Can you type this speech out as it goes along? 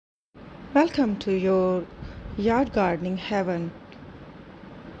Welcome to your yard gardening heaven.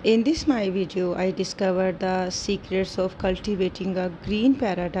 In this my video, I discovered the secrets of cultivating a green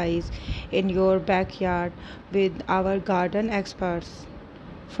paradise in your backyard with our garden experts.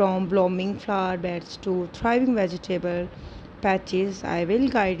 From blooming flower beds to thriving vegetable patches, I will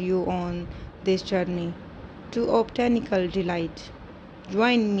guide you on this journey to botanical delight.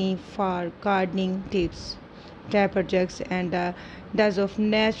 Join me for gardening tips, trap projects, and a dose of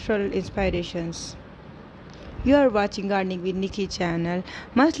natural inspirations. You are watching Gardening with Nikki channel.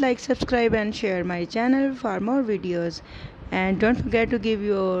 Must like, subscribe, and share my channel for more videos. And don't forget to give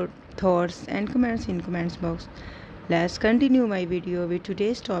your thoughts and comments in comments box. Let's continue my video with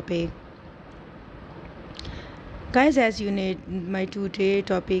today's topic. Guys, as you know, my today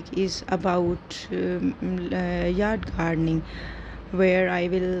topic is about yard gardening, where I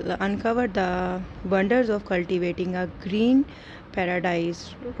will uncover the wonders of cultivating a green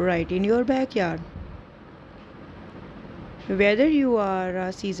paradise right in your backyard. Whether you are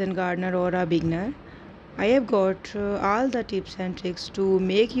a seasoned gardener or a beginner, I have got all the tips and tricks to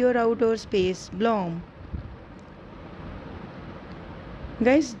make your outdoor space bloom.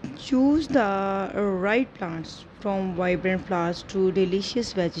 Guys, choose the right plants, from vibrant flowers to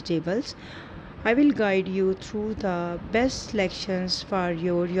delicious vegetables. I will guide you through the best selections for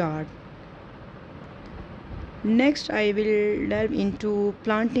your yard. Next, I will delve into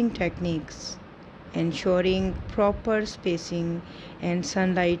planting techniques, ensuring proper spacing and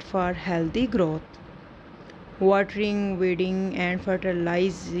sunlight for healthy growth. Watering, weeding, and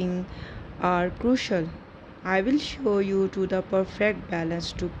fertilizing are crucial. I will show you to the perfect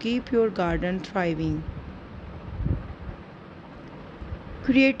balance to keep your garden thriving.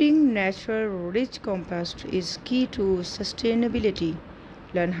 Creating natural rich compost is key to sustainability.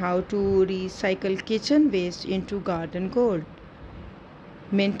 Learn how to recycle kitchen waste into garden gold.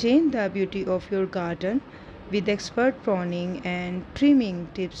 Maintain the beauty of your garden with expert pruning and trimming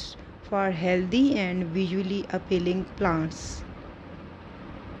tips for healthy and visually appealing plants.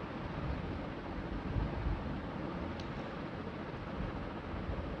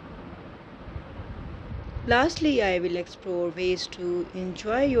 Lastly, I will explore ways to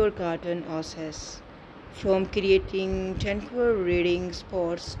enjoy your garden Oasis, from creating tranquil reading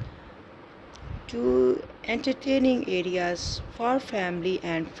spots to entertaining areas for family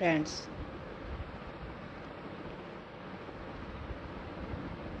and friends.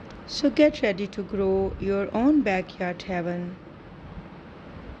 So get ready to grow your own backyard heaven.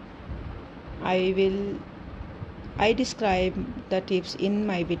 I describe the tips in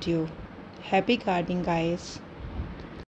my video. Happy gardening, guys.